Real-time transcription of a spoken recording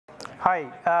Hi,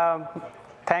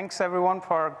 thanks everyone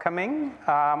for coming.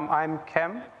 I'm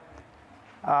Khem.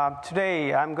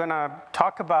 Today I'm going to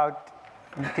talk about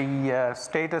the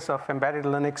status of embedded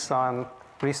Linux on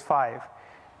RISC-V.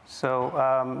 So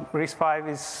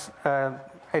RISC-V is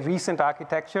a recent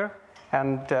architecture,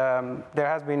 and there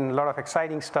has been a lot of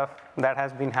exciting stuff that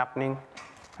has been happening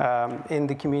in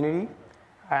the community.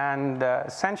 And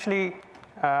essentially,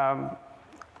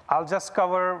 I'll just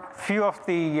cover a few of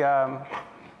the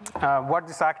what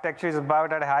this architecture is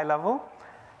about at a high level,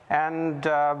 and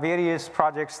various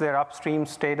projects, their upstream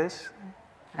status,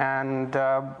 and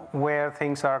where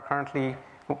things are currently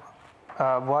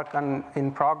work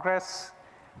in progress,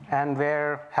 and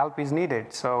where help is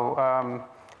needed. So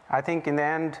I think in the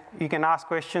end, you can ask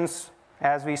questions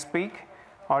as we speak,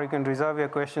 or you can reserve your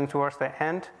question towards the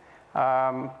end.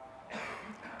 So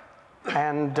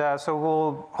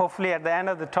we'll hopefully at the end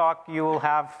of the talk, you will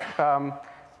have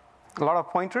a lot of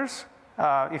pointers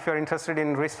if you're interested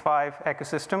in RISC-V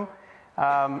ecosystem.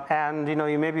 And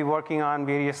you may be working on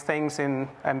various things in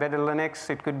embedded Linux.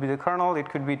 It could be the kernel, it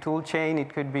could be tool chain,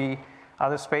 it could be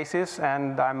other spaces.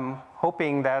 And I'm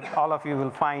hoping that all of you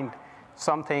will find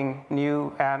something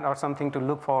new or something to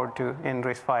look forward to in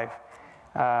RISC-V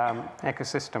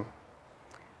iteration.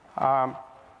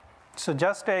 So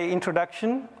just an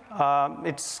introduction.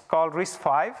 It's called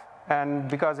RISC-V, and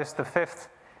because it's the fifth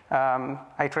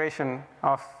iteration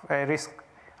of a RISC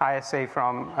ISA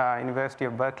from University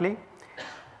of Berkeley.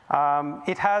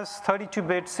 It has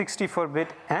 32-bit,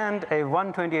 64-bit, and a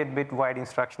 128-bit wide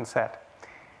instruction set.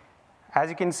 As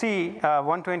you can see,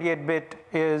 128-bit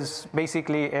is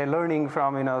basically a learning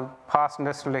from past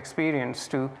industrial experience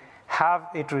to have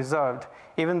it reserved,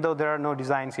 even though there are no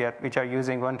designs yet which are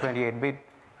using 128-bit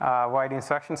wide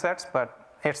instruction sets,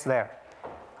 but it's there.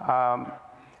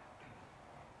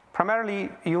 Primarily,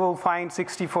 you will find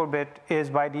 64-bit is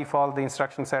by default the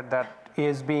instruction set that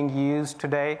is being used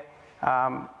today.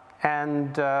 There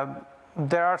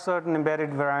are certain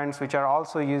embedded variants which are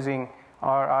also using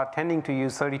or are tending to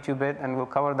use 32-bit, and we'll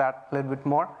cover that a little bit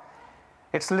more.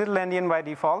 It's a little endian by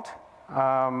default.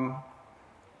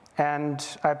 And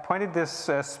I pointed this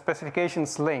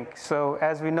specifications link. So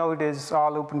as we know, it is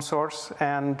all open source,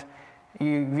 and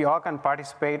we all can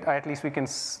participate, or at least we can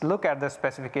look at the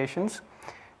specifications.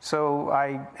 So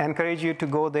I encourage you to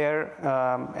go there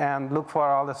and look for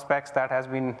all the specs that has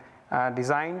been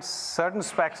designed. Certain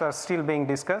specs are still being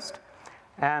discussed,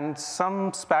 and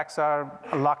some specs are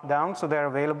locked down, so they're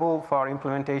available for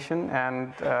implementation.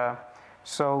 And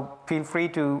so feel free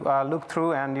to look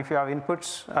through, and if you have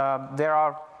inputs, there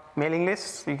are mailing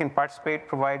lists. You can participate,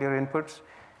 provide your inputs.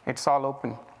 It's all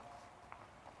open.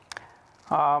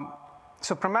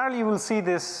 So primarily, you will see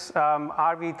this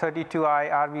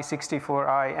RV32i,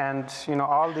 RV64i, and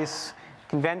all these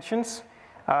conventions.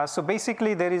 So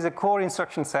basically, there is a core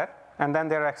instruction set, and then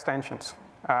there are extensions.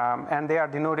 And they are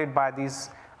denoted by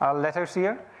these letters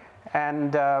here.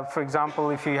 And for example,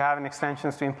 if you have an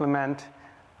extensions to implement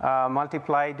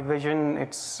multiply, division,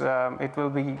 it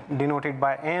will be denoted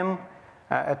by M.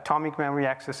 Atomic memory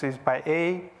access is by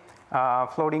A.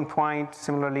 Floating point,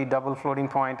 similarly, double floating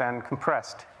point, and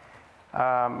compressed.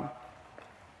 And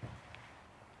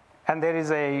there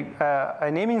is a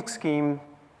naming scheme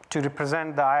to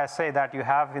represent the ISA that you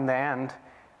have in the end.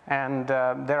 And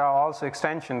there are also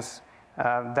extensions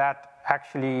that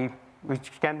actually,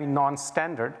 which can be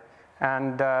non-standard.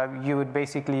 And you would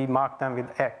basically mark them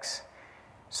with X.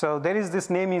 So there is this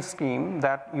naming scheme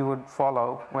that you would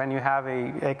follow when you have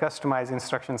a customized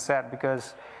instruction set,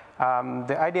 because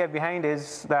the idea behind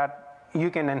is that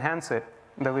you can enhance it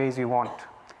the ways you want,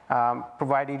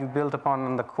 provided you build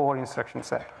upon the core instruction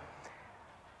set.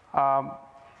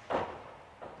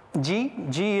 G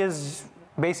is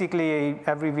basically an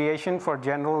abbreviation for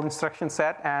general instruction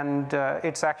set, and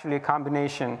it's actually a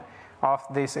combination of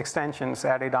these extensions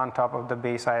added on top of the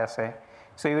base ISA.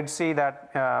 So you would see that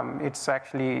it's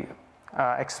actually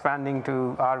expanding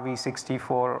to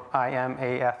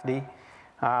RV64IMAFD.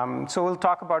 So we'll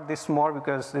talk about this more,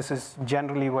 because this is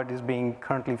generally what is being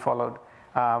currently followed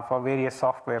for various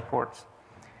software ports.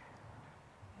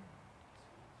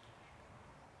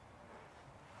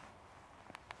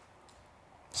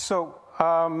 So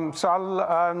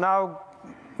I'll now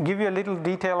give you a little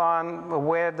detail on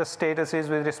where the status is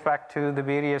with respect to the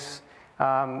various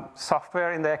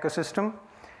software in the ecosystem.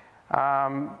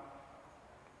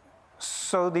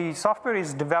 So the software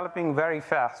is developing very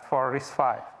fast for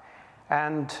RISC-V.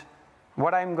 And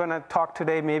what I'm going to talk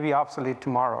today may be obsolete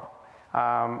tomorrow.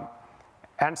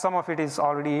 And some of it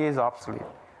already is obsolete.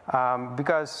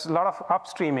 Because a lot of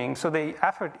upstreaming, so the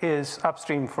effort is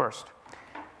upstream first.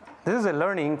 this is a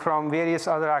learning from various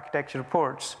other architecture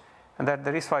ports, and that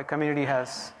the RISC-V community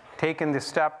has taken this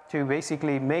step to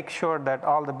basically make sure that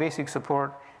all the basic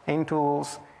support in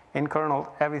tools, in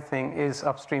kernel, everything is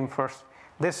upstream first.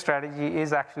 This strategy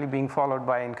is actually being followed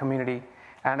by in community.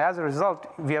 And as a result,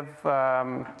 we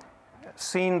have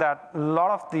seen that a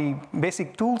lot of the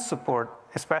basic tool support,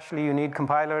 especially you need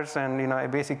compilers and a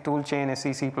basic tool chain, a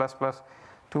C++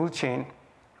 tool chain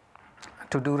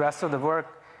to do rest of the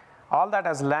work, all that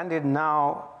has landed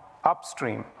now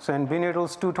upstream. So in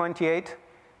bNeutils 228,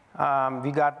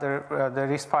 we got the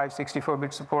RISC-V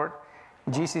 64-bit support.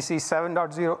 GCC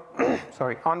 7.0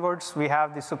 sorry, onwards, we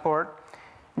have the support.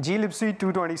 glibc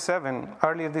 227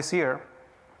 earlier this year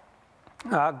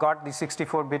got the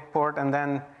 64-bit port, and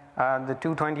then the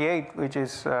 228, which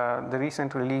is the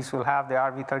recent release, will have the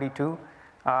RV32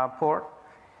 port.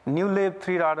 newlib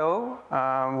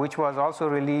 3.0, which was also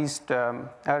released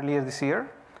earlier this year,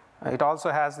 it also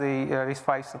has the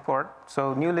RISC-V support.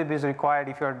 So newlib is required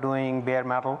if you're doing bare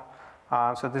metal.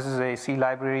 So this is a C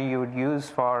library you would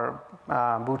use for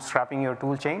bootstrapping your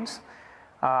tool chains.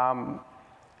 QEMU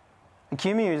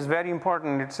is very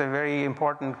important. It's a very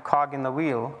important cog in the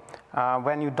wheel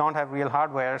when you don't have real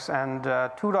hardwares, and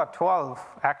 2.12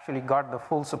 actually got the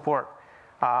full support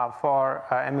for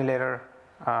emulator,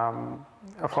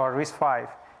 for RISC-V,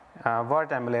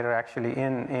 Vert emulator actually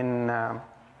in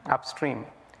upstream.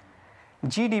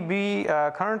 GDB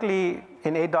currently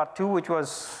in 8.2, which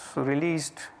was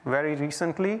released very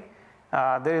recently,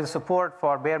 there is support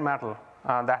for bare metal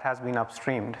that has been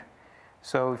upstreamed.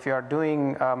 So if you are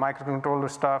doing microcontroller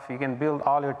stuff, you can build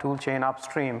all your tool chain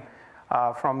upstream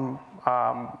from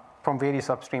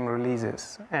various upstream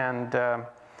releases. And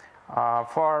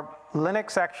for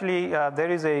Linux, actually, there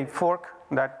is a fork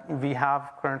that we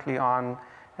have currently on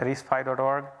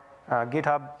riscvi.org,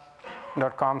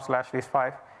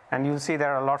 github.com/riscvi. And you'll see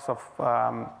there are lots of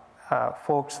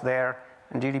forks there,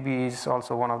 and GDB is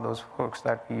also one of those forks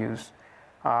that we use.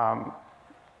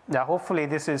 Yeah, hopefully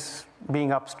this is being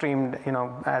upstreamed,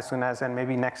 as soon as, and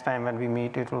maybe next time when we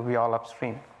meet, it will be all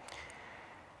upstream.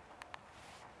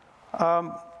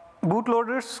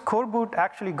 Bootloaders, Core Boot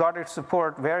actually got its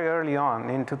support very early on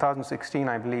in 2016,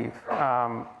 I believe.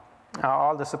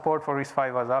 All the support for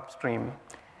RISC-V was upstream.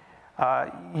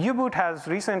 U-Boot has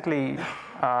recently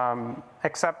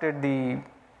accepted the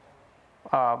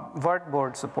Vert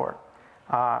board support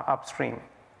upstream.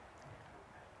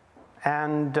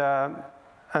 And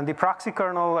the proxy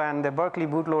kernel and the Berkeley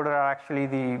bootloader are actually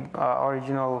the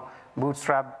original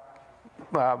bootstrap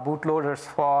bootloaders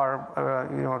for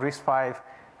RISC-V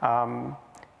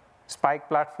Spike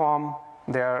platform.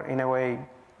 They are in a way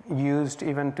used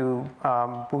even to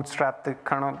bootstrap the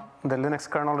kernel, the Linux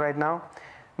kernel right now.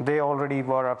 They already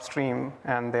were upstream,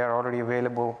 and they are already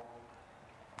available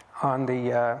on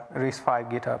the RISC-V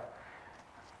GitHub.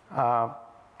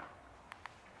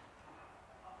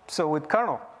 So with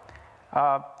kernel,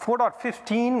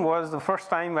 4.15 was the first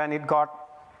time when it got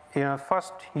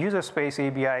first user space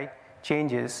ABI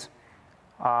changes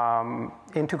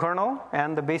into kernel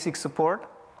and the basic support.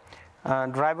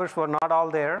 Drivers were not all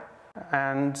there,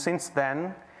 and since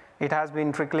then it has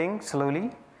been trickling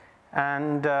slowly.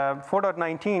 And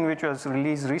 4.19, which was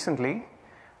released recently,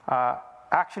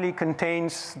 actually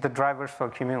contains the drivers for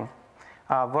QEMU,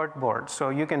 Vert board. So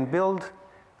you can build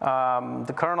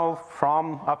the kernel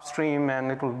from upstream,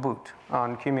 and it will boot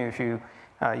on QEMU if you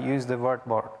use the Vert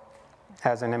board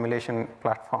as an emulation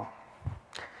platform.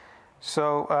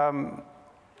 So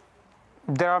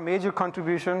there are major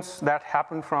contributions that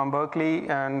happen from Berkeley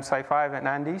and Sci-Fi and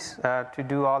Andes to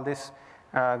do all this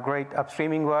great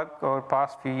upstreaming work over the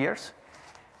past few years.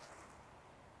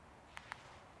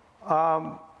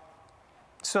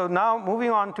 So now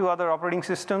moving on to other operating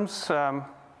systems.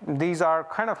 These are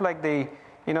kind of like the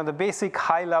the basic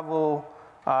high-level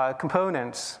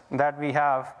components that we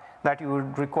have that you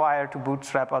would require to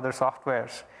bootstrap other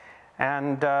softwares.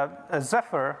 And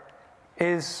Zephyr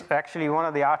is actually one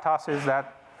of the RTOSes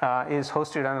that is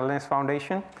hosted on the Linux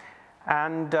Foundation.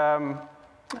 And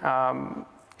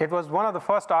it was one of the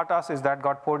first RTOSes that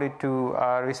got ported to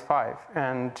RISC-V.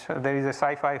 And there is a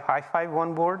Sci-Fi Hi-Fi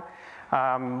 1 board,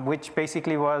 which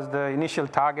basically was the initial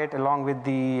target along with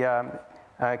the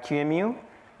QEMU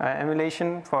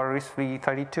emulation for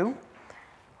RISC-V32.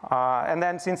 And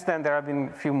then since then, there have been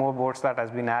a few more boards that has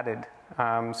been added.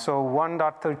 So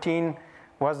 1.13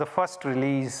 was the first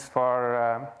release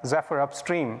for Zephyr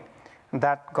upstream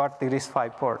that got the RISC-V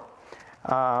port.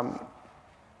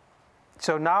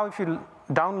 So now if you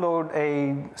download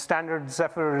a standard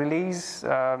Zephyr release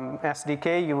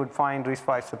SDK, you would find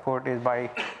RISC-V support is by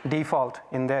default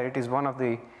in there. It is one of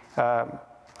the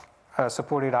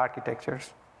supported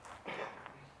architectures.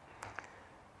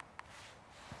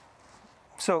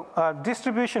 So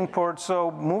distribution ports,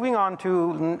 so moving on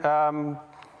to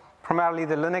primarily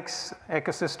the Linux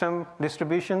ecosystem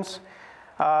distributions.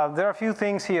 There are a few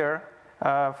things here.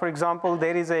 For example,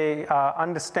 there is a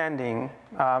understanding.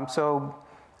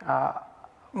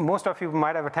 Most of you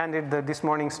might have attended this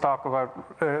morning's talk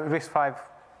about RISC-V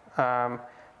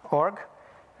org.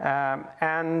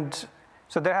 And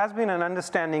so there has been an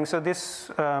understanding. So this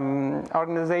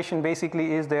organization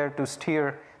basically is there to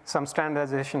steer some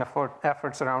standardization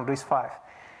efforts around RISC-V.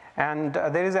 And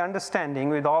there is an understanding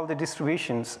with all the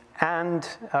distributions and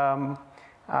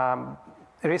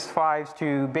RISC-V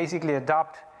to basically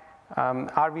adopt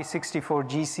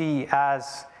RV64GC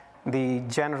as the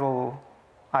general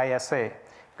ISA.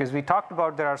 Because we talked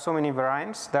about there are so many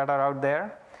variants that are out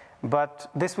there, but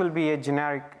this will be a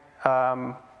generic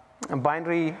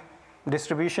binary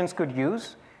distributions could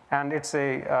use, and it's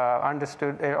a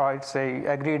understood or it's a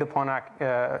agreed upon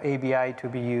ABI to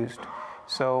be used.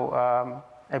 So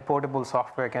a portable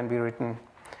software can be written.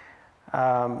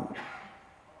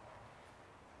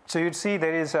 So you'd see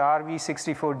there is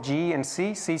RV64G and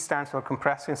C. C stands for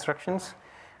compressed instructions.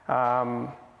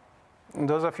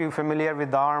 Those of you familiar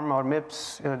with ARM or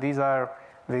MIPS, these are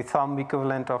the thumb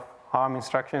equivalent of ARM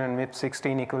instruction and MIPS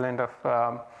 16 equivalent of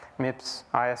MIPS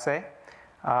ISA.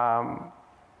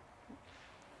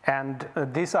 And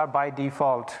these are by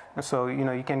default. So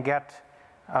you can get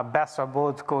best of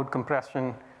both code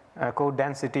compression, code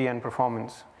density, and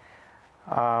performance.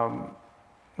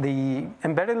 The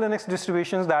embedded Linux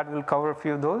distributions, that will cover a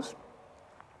few of those.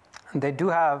 They do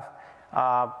have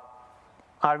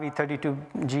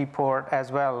RV32G port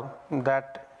as well.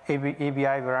 That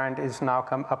ABI variant is now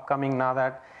upcoming now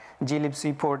that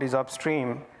glibc port is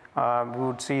upstream. We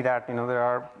would see that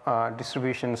there are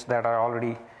distributions that are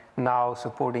already now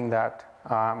supporting that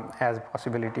as a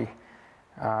possibility.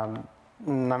 I'm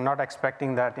not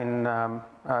expecting that in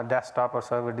desktop or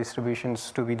server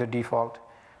distributions to be the default,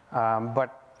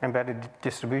 but embedded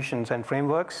distributions and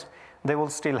frameworks, they will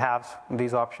still have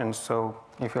these options. So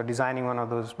if you're designing one of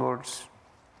those boards,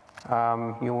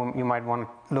 you might want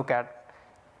to look at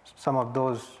some of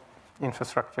those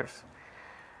infrastructures.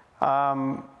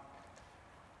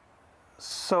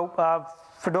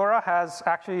 Fedora has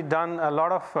actually done a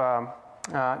lot of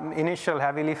initial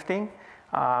heavy lifting,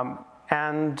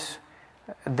 and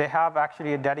they have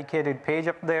actually a dedicated page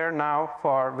up there now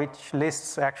for which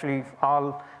lists actually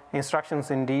all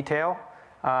instructions in detail,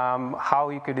 how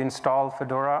you could install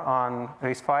Fedora on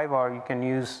RISC-V, or you can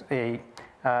use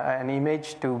an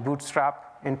image to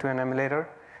bootstrap into an emulator.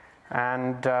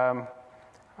 And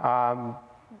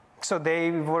so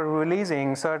they were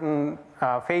releasing certain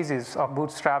phases of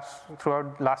bootstraps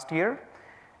throughout last year,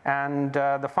 and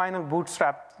the final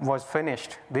bootstrap was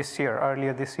finished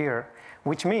earlier this year,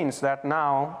 which means that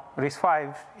now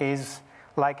RISC-V is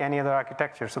like any other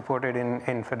architecture supported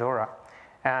in Fedora.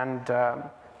 And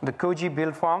the Koji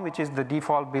build form, which is the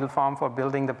default build form for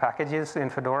building the packages in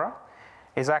Fedora,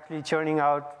 is actually churning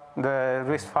out the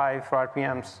RISC-V for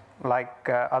RPMs like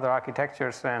other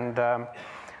architectures. And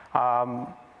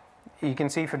you can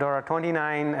see Fedora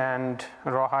 29 and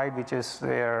Rawhide, which is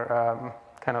their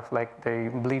kind of like the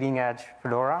bleeding edge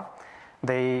Fedora.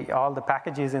 All the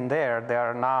packages in there, they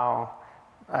are now,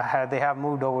 they have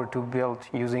moved over to build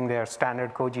using their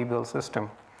standard Koji build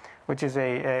system, which is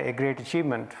a great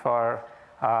achievement for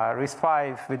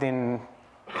RISC-V within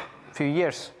a few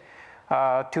years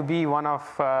to be one of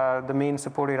the main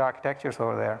supported architectures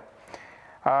over there.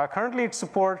 Currently, it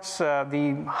supports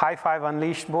the Hi5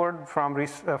 Unleashed board from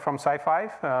Sci-Fi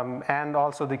and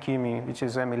also the QEMU, which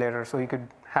is emulator. So you could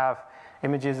have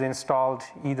images installed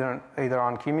either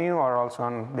on QEMU or also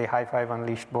on the Hi5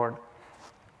 Unleashed board.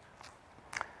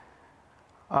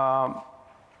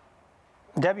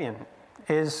 Debian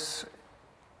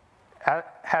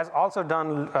has also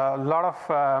done a lot of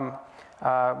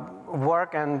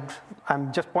work, and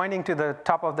I'm just pointing to the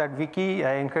top of that wiki.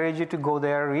 I encourage you to go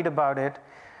there, read about it.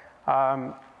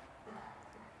 I've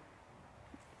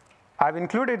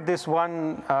included this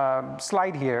one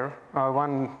slide here,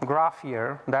 one graph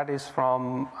here, that is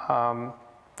from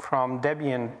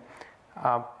Debian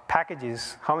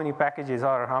packages, how many packages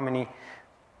are, how many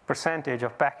percentage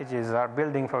of packages are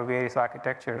building for various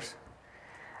architectures.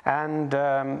 And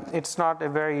it's not a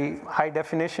very high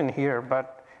definition here,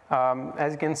 but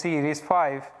as you can see,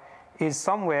 RISC-V is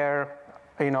somewhere,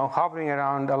 hovering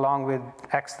around along with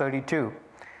X32.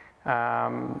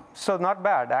 So not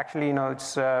bad, actually.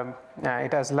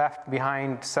 It has left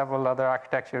behind several other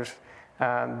architectures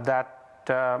that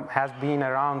has been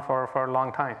around for a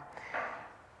long time.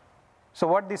 So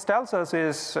what this tells us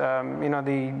is,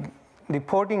 the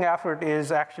porting effort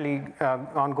is actually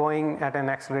ongoing at an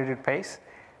accelerated pace,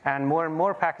 and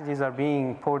more packages are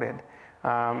being ported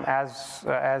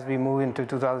as we move into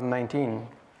 2019.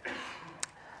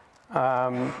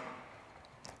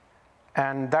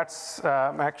 And that's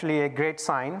actually a great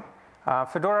sign.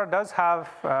 Fedora does have,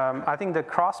 I think the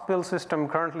cross-build system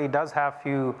currently does have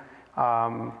few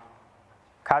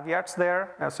caveats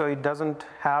there. So it doesn't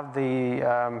have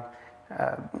the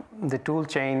tool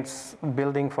chains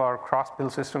building for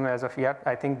cross-build system as of yet.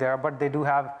 I think there are, but they do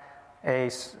have a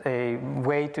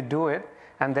way to do it,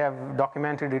 and they have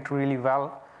documented it really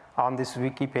well on this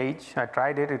wiki page. I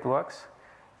tried it, it works.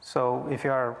 So if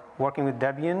you are working with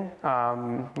Debian,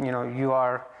 you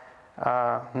are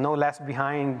no less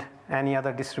behind any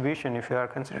other distribution if you are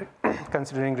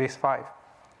considering RISC-V.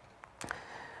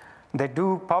 They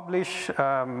do publish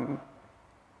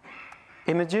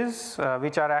images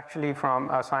which are actually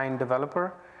from a signed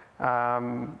developer.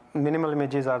 Minimal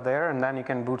images are there, and then you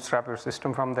can bootstrap your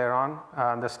system from there on.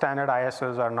 The standard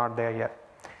ISOs are not there yet.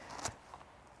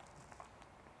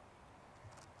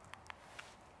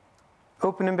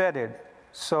 OpenEmbedded.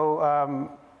 So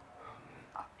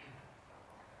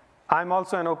I'm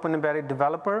also an OpenEmbedded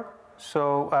developer.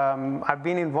 So I've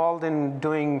been involved in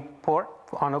doing port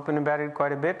on OpenEmbedded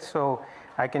quite a bit. So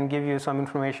I can give you some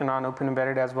information on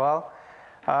OpenEmbedded as well.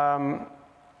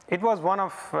 It was one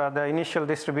of the initial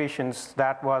distributions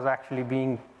that was actually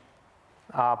being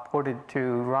ported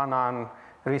to run on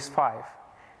RISC-V.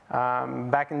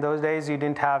 Back in those days, you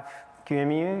didn't have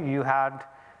QEMU. You had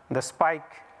the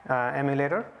Spike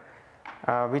emulator,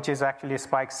 which is actually a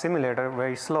Spike simulator,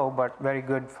 very slow but very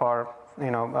good for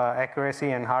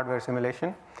accuracy and hardware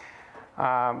simulation.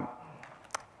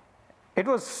 It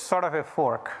was sort of a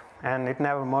fork, and it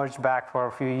never merged back for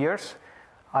a few years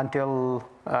until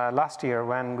last year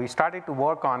when we started to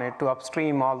work on it to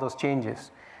upstream all those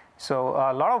changes. So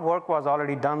a lot of work was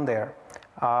already done there,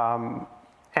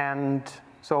 and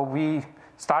so we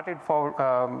started for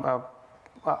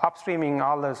upstreaming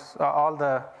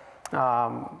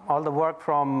all the work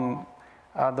from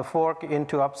the fork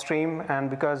into upstream. And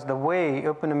because the way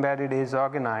OpenEmbedded is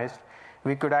organized,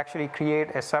 we could actually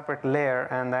create a separate layer,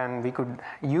 and then we could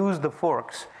use the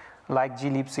forks like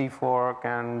glibc fork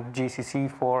and GCC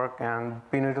fork and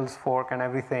pnoodles fork and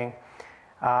everything,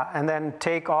 and then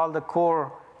take all the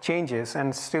core changes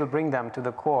and still bring them to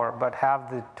the core, but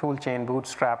have the toolchain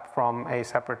bootstrap from a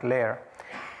separate layer.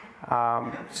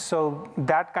 So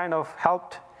that kind of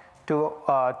helped to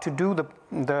do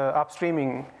the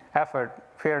upstreaming effort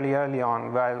fairly early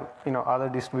on, while other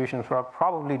distributions were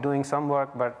probably doing some work,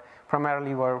 but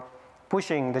primarily were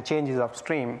pushing the changes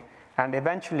upstream. And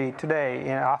eventually today,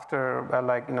 after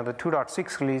the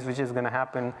 2.6 release, which is going to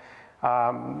happen,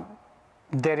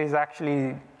 there is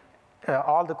actually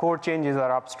all the core changes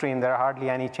are upstream. There are hardly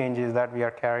any changes that we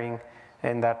are carrying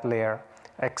in that layer,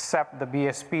 except the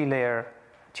BSP layer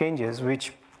changes,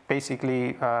 which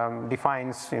basically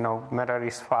defines meta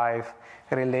RISC-V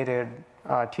related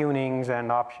tunings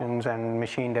and options and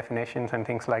machine definitions and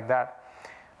things like that.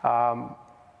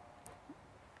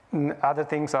 Other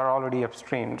things are already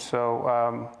upstream.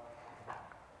 So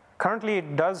currently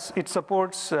it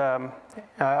supports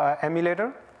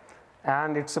emulator,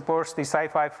 and it supports the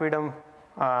Sci-Fi Freedom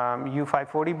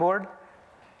U540 board,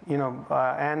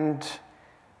 and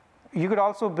you could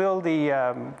also build the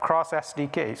cross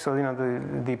SDK. So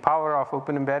the power of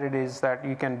OpenEmbedded is that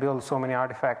you can build so many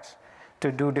artifacts to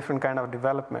do different kind of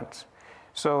developments.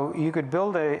 So you could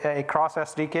build a cross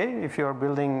SDK if you're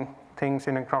building things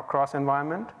in a cross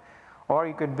environment, or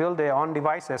you could build a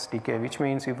on-device SDK, which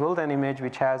means you build an image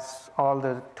which has all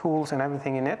the tools and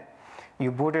everything in it.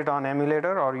 You boot it on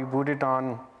emulator, or you boot it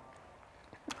on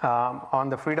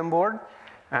the Freedom board,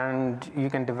 and you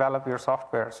can develop your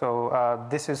software. So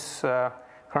this is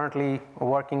currently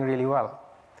working really well.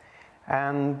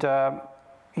 And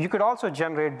you could also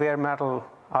generate bare metal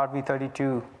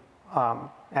RB32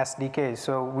 SDKs.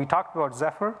 So we talked about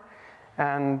Zephyr,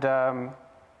 and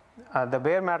the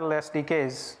bare metal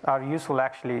SDKs are useful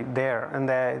actually there. And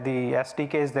the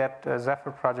SDKs that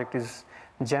Zephyr project is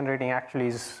generating actually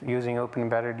is using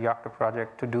OpenEmbedded Yocto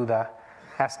project to do the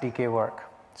SDK work.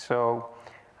 So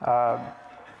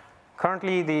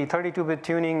currently the 32-bit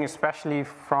tuning, especially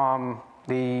from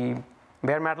the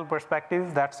bare metal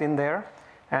perspective, that's in there.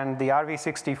 And the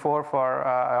RV64 for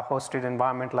a hosted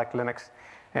environment like Linux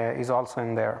is also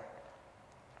in there.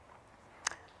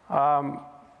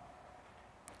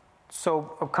 So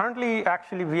currently,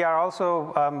 actually, we are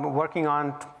also working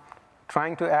on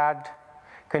trying to add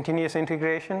continuous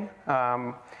integration.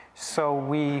 So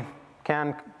we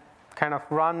can kind of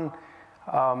run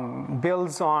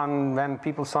builds on when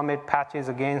people submit patches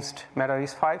against Meta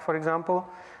RISC-V, for example.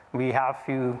 We have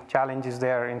few challenges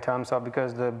there in terms of,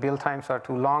 because the build times are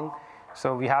too long,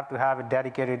 so we have to have a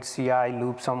dedicated CI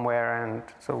loop somewhere, and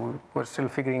so we're still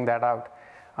figuring that out.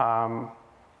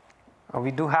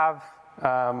 We do have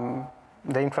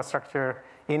the infrastructure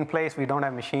in place. We don't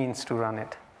have machines to run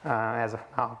it as of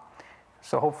now.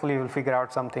 So hopefully we'll figure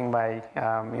out something by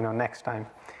next time.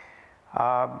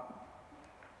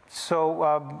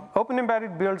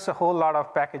 OpenEmbedded builds a whole lot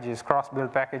of packages,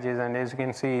 cross-build packages, and as you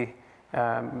can see,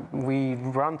 we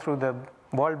run through the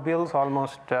world builds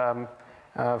almost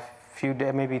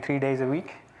maybe 3 days a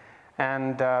week.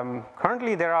 And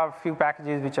currently there are a few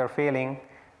packages which are failing.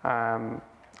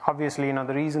 Obviously,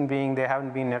 the reason being they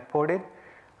haven't been net ported,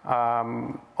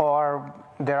 or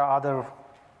there are other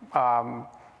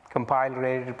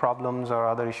compile-related problems or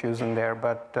other issues in there.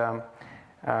 But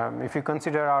if you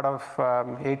consider out of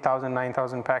 8,000,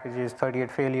 9,000 packages,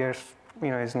 38 failures,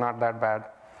 is not that bad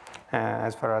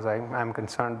as far as I'm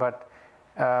concerned. But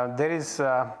there is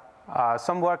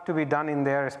some work to be done in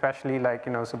there, especially like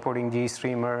supporting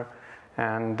GStreamer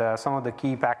and some of the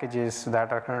key packages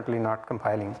that are currently not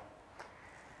compiling.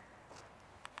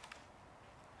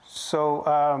 So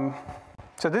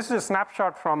this is a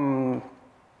snapshot from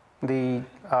the,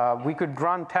 we could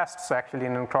run tests actually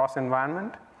in a cross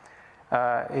environment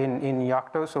in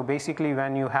Yocto. So basically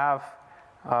when you have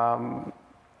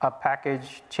a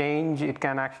package change, it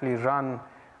can actually run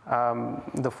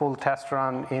the full test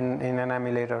run in an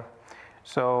emulator.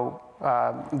 So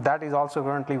that is also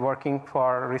currently working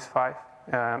for RISC-V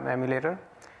emulator.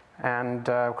 And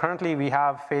currently we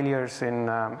have failures in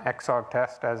Xorg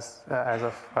test as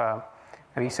of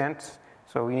recent.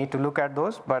 So we need to look at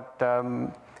those, but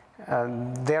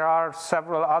there are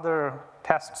several other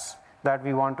tests that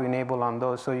we want to enable on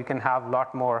those, so you can have a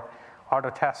lot more auto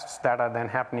tests that are then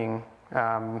happening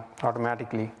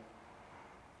automatically.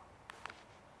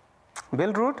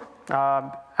 Build root.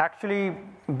 Actually,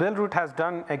 build root has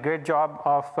done a great job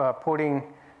of porting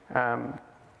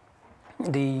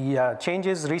the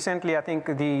changes. Recently, I think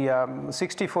the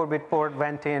 64-bit port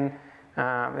went in,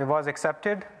 it was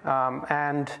accepted,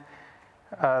 and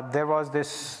there was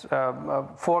this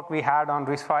fork we had on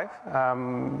RISC-V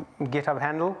GitHub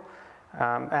handle,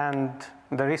 and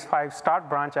the RISC-V start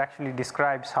branch actually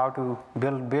describes how to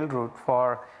build root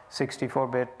for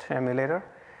 64-bit emulator.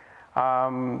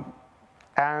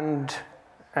 And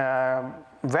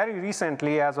very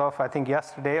recently, as of I think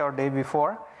yesterday or day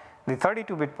before, the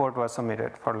 32-bit port was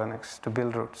submitted for Linux to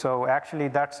build root. So actually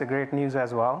that's a great news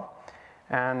as well.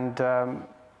 And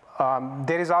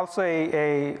there is also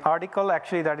a article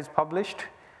actually that is published,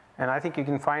 and I think you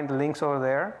can find the links over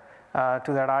there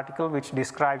to that article, which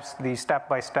describes the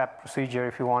step-by-step procedure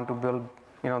if you want to build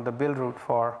the build root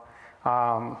for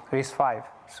RISC-V.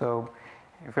 So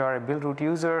if you are a build root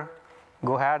user,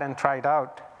 go ahead and try it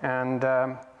out, and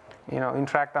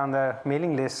interact on the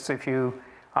mailing lists. If you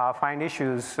find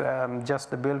issues, just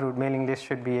the build root mailing list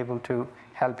should be able to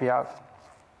help you out.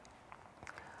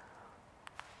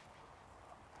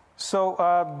 So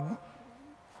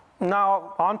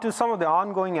now on to some of the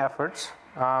ongoing efforts.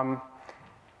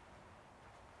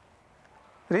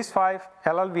 RISC-V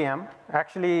llvm,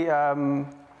 actually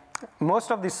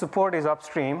most of the support is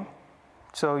upstream,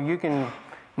 so you can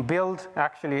build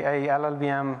actually a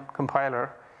llvm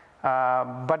compiler,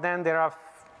 but then there are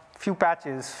few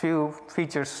patches, few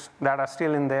features that are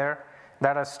still in there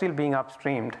that are still being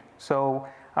upstreamed. So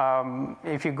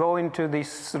if you go into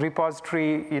this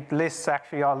repository, it lists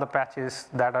actually all the patches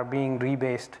that are being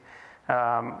rebased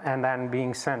and then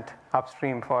being sent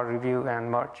upstream for review and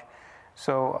merge.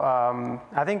 So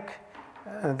I think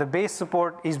the base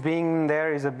support is being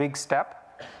there is a big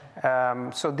step.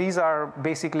 So these are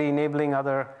basically enabling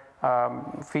other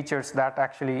features that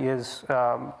actually is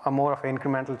a more of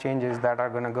incremental changes that are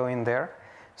going to go in there.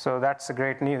 So that's a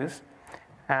great news.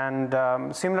 And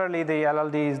similarly, the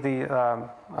LLD is the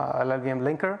llvm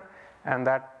linker, and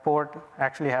that port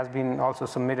actually has been also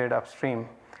submitted upstream.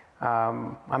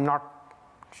 I'm not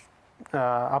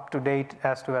up to date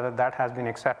as to whether that has been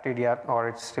accepted yet or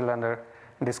it's still under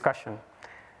discussion.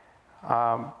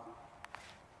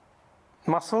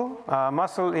 Musl.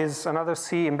 Musl is another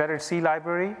embedded C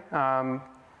library,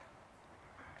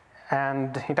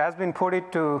 and it has been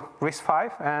ported to RISC-V,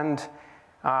 and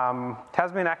it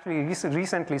has been actually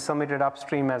recently submitted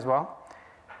upstream as well.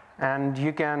 And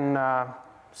you can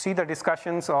see the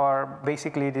discussions, or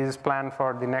basically it is planned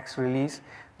for the next release.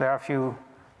 There are a few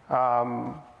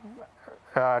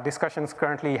discussions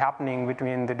currently happening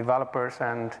between the developers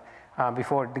and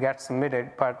before it gets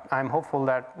submitted, but I'm hopeful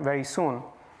that very soon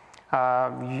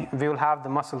we will have the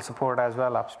musl support as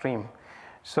well upstream.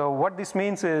 So what this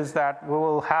means is that we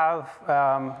will have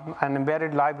an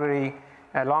embedded library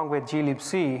along with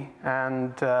glibc,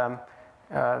 and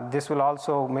this will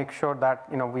also make sure that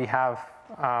we have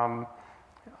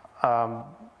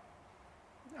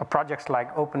projects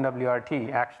like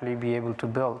OpenWRT actually be able to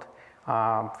build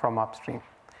from upstream.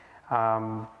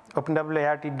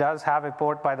 OpenWRT does have a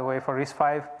port, by the way, for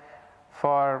RISC-V.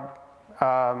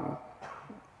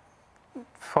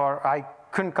 I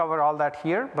couldn't cover all that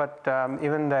here, but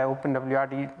even the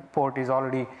OpenWRT port is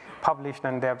already published,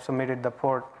 and they have submitted the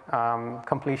port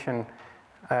completion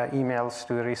emails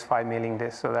to the RISC-V mailing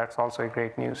list, so that's also a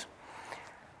great news.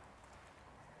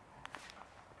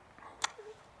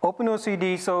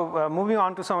 OpenOCD, so moving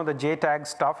on to some of the JTAG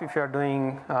stuff, if you're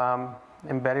doing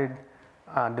embedded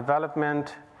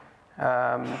development,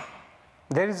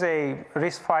 there is a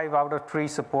RISC-V out of tree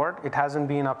support. It hasn't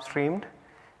been upstreamed,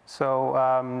 so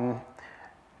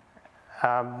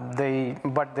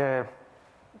but the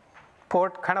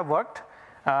port kind of worked,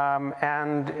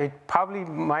 and it probably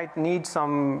might need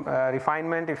some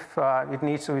refinement if it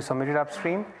needs to be submitted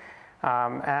upstream.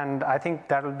 And I think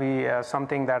that will be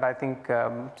something that I think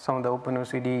some of the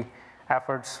OpenOCD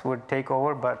efforts would take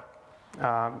over, but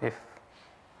if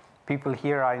people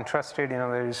here are interested,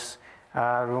 there is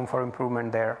room for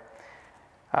improvement there.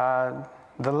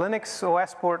 The Linux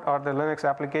OS port, or the Linux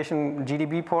application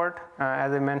GDB port,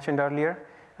 as I mentioned earlier,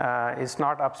 is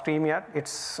not upstream yet.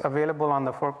 It's available on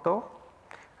the fork though,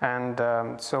 and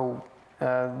so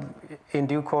in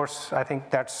due course, I think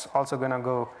that's also going to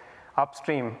go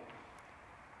upstream.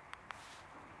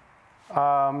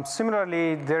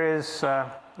 Similarly, there is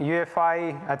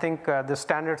UEFI. I think the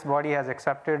standards body has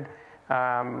accepted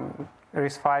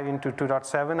RISC-V into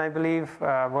 2.7, I believe,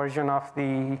 version of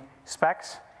the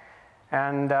specs.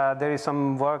 And there is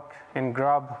some work in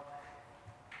Grub,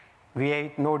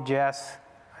 V8, Node.js.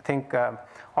 I think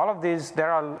all of these,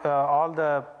 there are all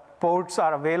the ports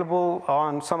are available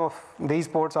on, some of these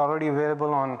ports are already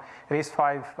available on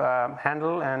RISC-V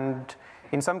handle, and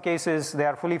in some cases they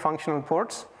are fully functional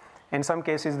ports. In some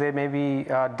cases they may be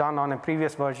done on a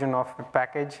previous version of the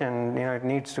package, and it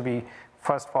needs to be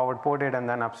first forward ported and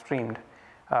then upstreamed.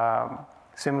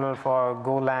 Similar for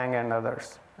golang and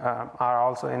others are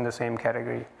also in the same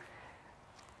category.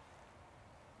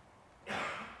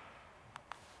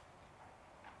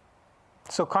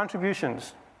 So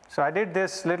contributions. So I did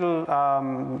this little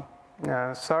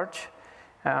search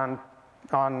on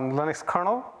Linux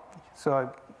kernel.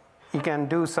 So you can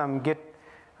do some git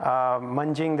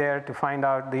munging there to find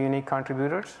out the unique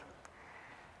contributors.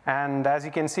 And as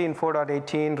you can see in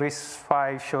 4.18,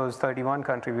 RISC-V shows 31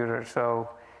 contributors. So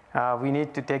we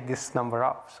need to take this number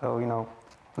up. So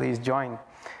please join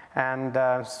and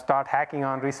start hacking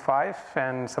on RISC-V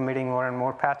and submitting more and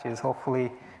more patches.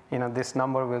 Hopefully, this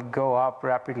number will go up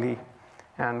rapidly,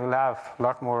 and we'll have a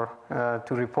lot more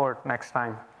to report next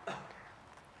time.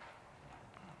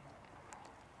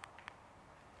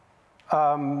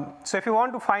 So if you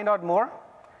want to find out more,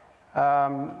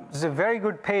 there's a very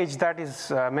good page that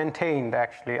is maintained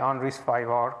actually on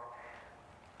RISC-V.org.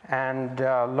 And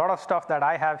a lot of stuff that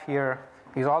I have here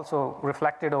is also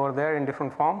reflected over there in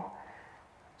different form.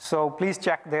 So please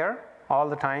check there all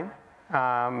the time.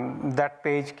 That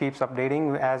page keeps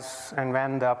updating as and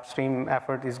when the upstream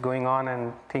effort is going on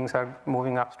and things are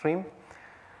moving upstream.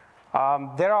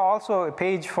 There are also a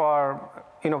page for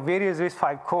various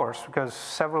RISC-V cores, because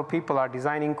several people are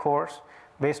designing cores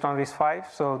based on RISC-V.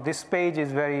 So this page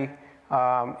is very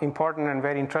important and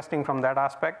very interesting from that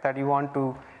aspect, that you want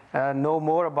to know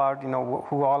more about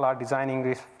who all are designing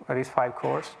RISC-V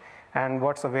cores and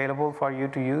what's available for you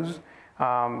to use.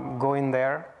 Go in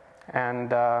there and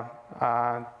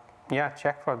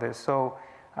check for this. So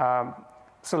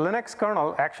Linux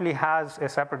kernel actually has a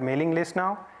separate mailing list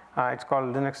now. It's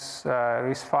called Linux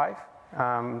RISC-V.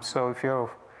 So if you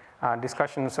have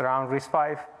discussions around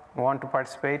RISC-V, want to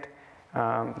participate,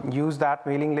 use that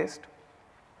mailing list.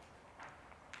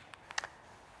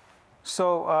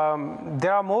 So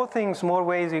there are more things, more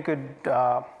ways you could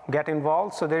get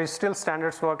involved. So there is still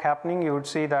standards work happening. You would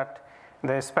see that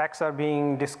the specs are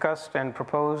being discussed and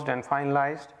proposed and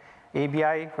finalized.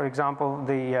 ABI, for example,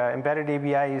 the embedded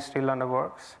ABI is still under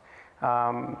works.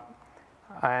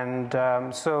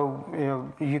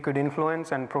 So you could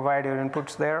influence and provide your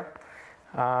inputs there.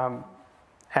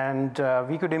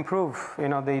 We could improve the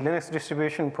Linux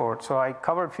distribution port. So I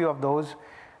covered a few of those.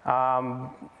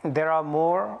 There are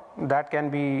more that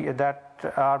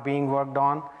are being worked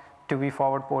on to be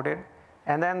forward ported.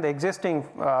 And then the existing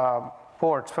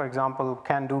ports, for example,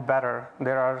 can do better.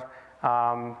 There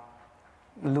are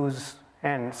loose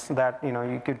ends that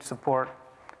you could support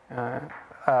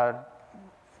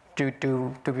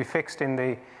to be fixed in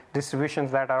the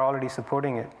distributions that are already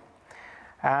supporting it.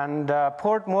 And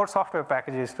port more software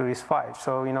packages to RISC-V.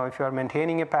 So if you are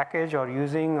maintaining a package or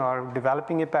using or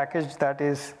developing a package that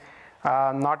is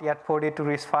not yet ported to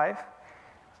RISC-V,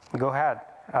 go ahead.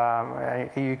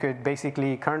 You could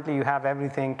basically, currently you have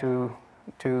everything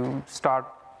to start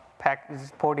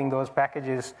porting those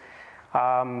packages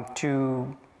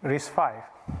to RISC-V.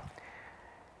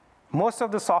 Most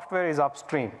of the software is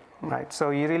upstream, right? So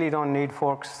you really don't need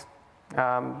forks.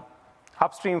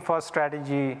 Upstream first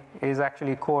strategy is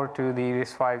actually core to the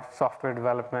RISC-V software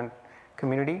development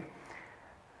community.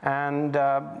 And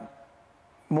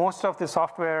most of the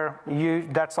software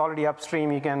that's already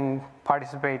upstream, you can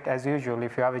participate as usual.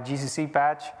 If you have a GCC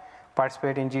patch,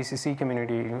 participate in GCC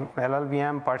community.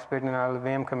 llvm, participate in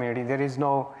llvm community. There is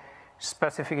no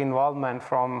specific involvement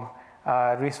from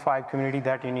RISC-V community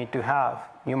that you need to have.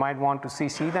 You might want to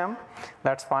CC them,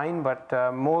 that's fine, but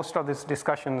most of these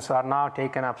discussions are now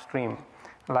taken upstream,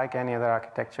 like any other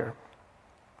architecture.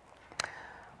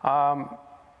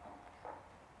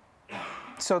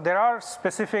 So there are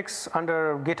specifics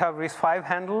under GitHub RISC-V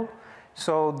handle.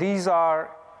 So these are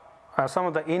some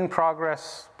of the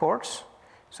in-progress ports.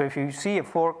 So if you see a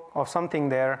fork of something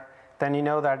there, then you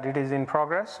know that it is in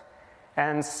progress.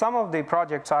 And some of the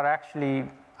projects are actually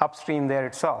upstream there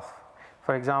itself.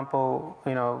 For example,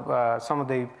 some of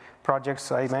the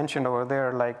projects I mentioned over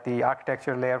there, like the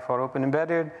architecture layer for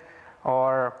OpenEmbedded,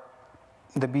 or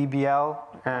the BBL,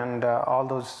 and all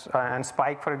those, and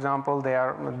Spike, for example,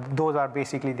 those are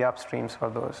basically the upstreams for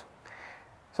those.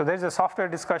 So there's a software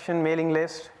discussion mailing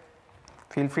list.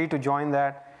 Feel free to join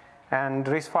that. And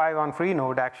RISC-V on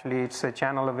Freenode, actually, it's a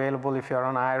channel available if you're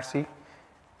on IRC.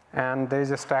 And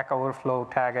there's a Stack Overflow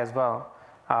tag as well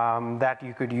that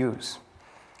you could use.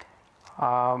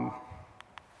 There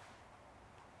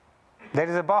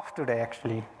is a buff today,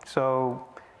 actually. So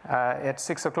at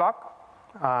 6 o'clock,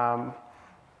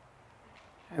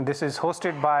 this is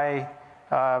hosted by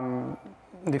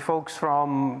the folks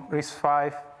from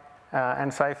RISC-V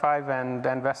and Sci-Fi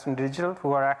and Western Digital,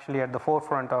 who are actually at the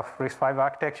forefront of RISC-V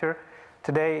architecture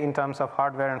today in terms of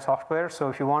hardware and software. So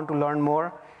if you want to learn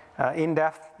more in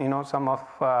depth, some of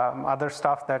other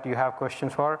stuff that you have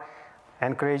questions for,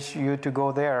 encourage you to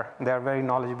go there. They are very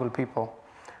knowledgeable people,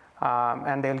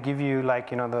 and they'll give you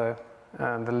the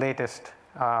latest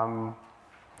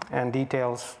and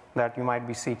details that you might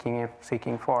be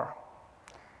seeking for.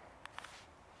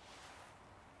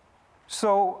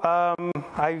 So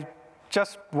I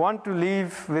just want to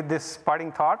leave with this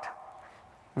parting thought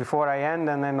before I end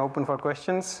and then open for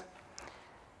questions.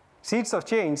 Seeds of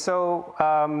change. So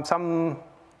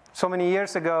so many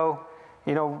years ago,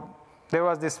 there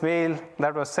was this mail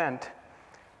that was sent,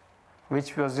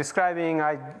 which was describing,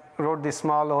 I wrote this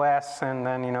small OS, and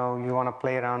then you want to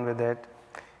play around with it,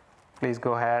 please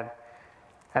go ahead.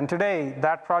 And today,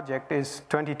 that project is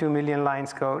 22 million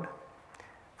lines code,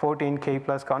 14K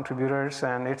plus contributors,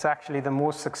 and it's actually the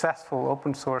most successful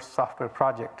open source software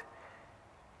project.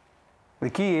 The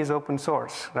key is open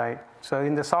source, right? So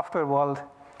in the software world,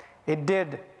 it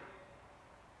did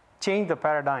change the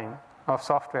paradigm of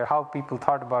software, how people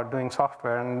thought about doing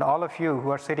software. And all of you who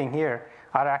are sitting here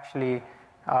are actually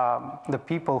the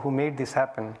people who made this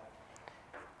happen.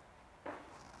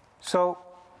 So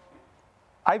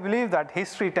I believe that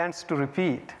history tends to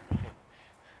repeat.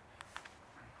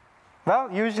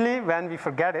 Well, usually when we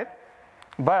forget it,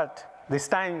 but this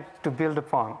time to build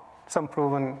upon some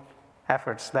proven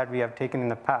efforts that we have taken in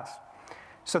the past.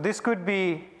 So this could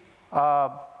be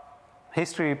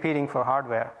history repeating for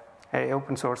hardware,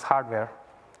 open source hardware.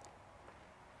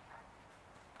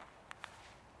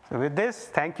 So with this,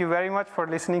 thank you very much for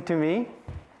listening to me.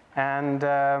 And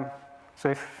so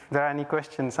if there are any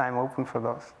questions, I'm open for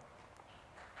those.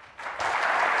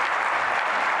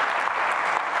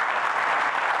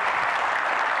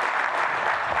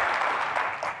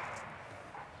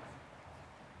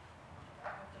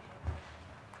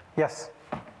 Yes?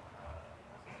 As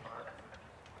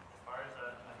far as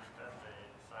I understand, the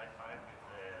Sci-Fi is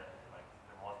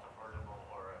the most affordable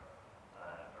or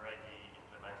already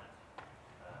implemented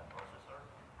processor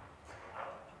now.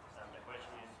 And the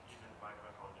question is it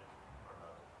micro-coded or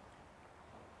not?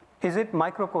 Is it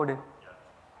micro-coded?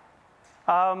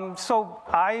 Yeah. So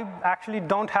I actually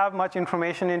don't have much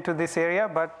information into this area,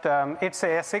 but it's a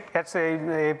ASIC, it's a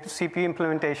CPU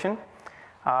implementation.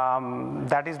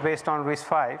 That is based on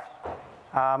RISC-V.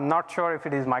 I'm not sure if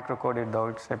it is micro-coded though,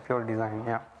 it's a pure design,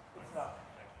 yeah. It's not.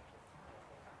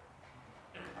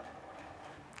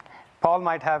 Paul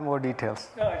might have more details.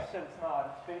 No, I said it's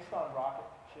not. It's based on rocket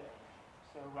chip.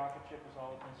 Rocket Ship is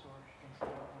all open source instead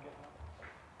of on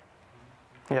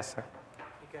GitHub. Yes, sir.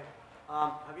 Okay.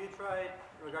 Have you tried,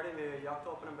 regarding the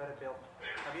Yocto OpenEmbedded build,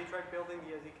 have you tried building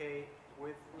the SDK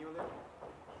with newlib?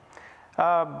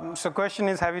 So question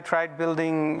is, have you tried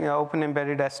building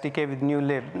OpenEmbedded SDK with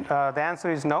newlib? The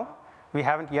answer is no. We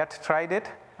haven't yet tried it.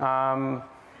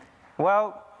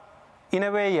 Well, in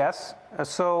a way, yes.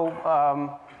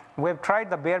 We've tried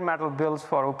the bare metal builds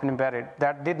for OpenEmbedded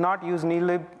that did not use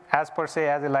newlib as per se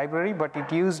as a library, but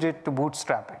it used it to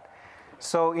bootstrap it.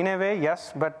 So in a way,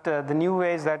 yes, but the new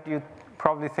ways that you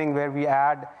probably think where we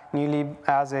add newlib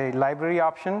as a library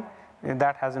option,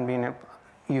 that hasn't been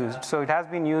used. So it has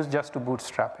been used just to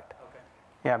bootstrap it. Okay.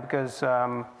 Yeah, because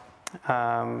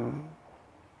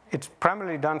it's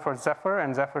primarily done for Zephyr,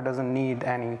 and Zephyr doesn't need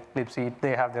any libc.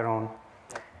 They have their own.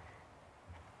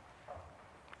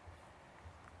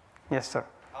 Yes, sir.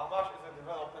 How much is a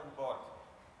development board?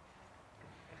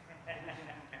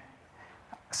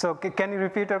 So can you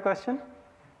repeat your question?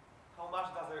 How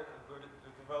much does the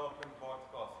development board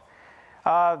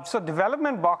cost? So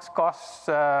development box costs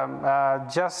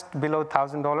just below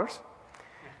 $1,000.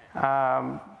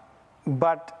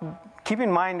 But keep in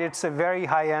mind, it's a very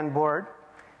high-end board,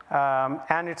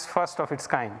 and it's first of its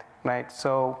kind, right?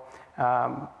 So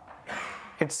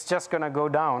it's just going to go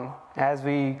down as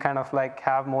we kind of like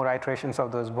have more iterations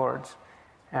of those boards.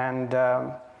 And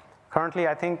currently,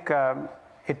 I think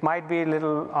it might be a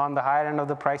little on the higher end of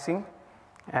the pricing.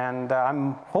 And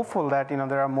I'm hopeful that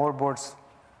there are more boards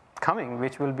coming,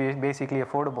 which will be basically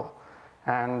affordable.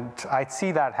 And I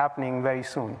see that happening very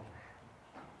soon.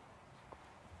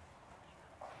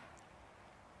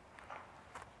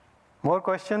 More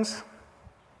questions?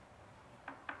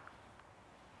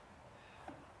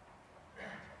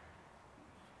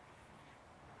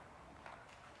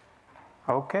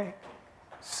 Okay.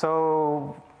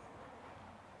 So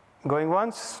going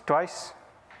once, twice?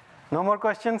 No more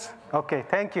questions? Okay,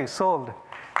 thank you. Sold.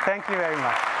 Thank you very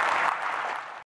much.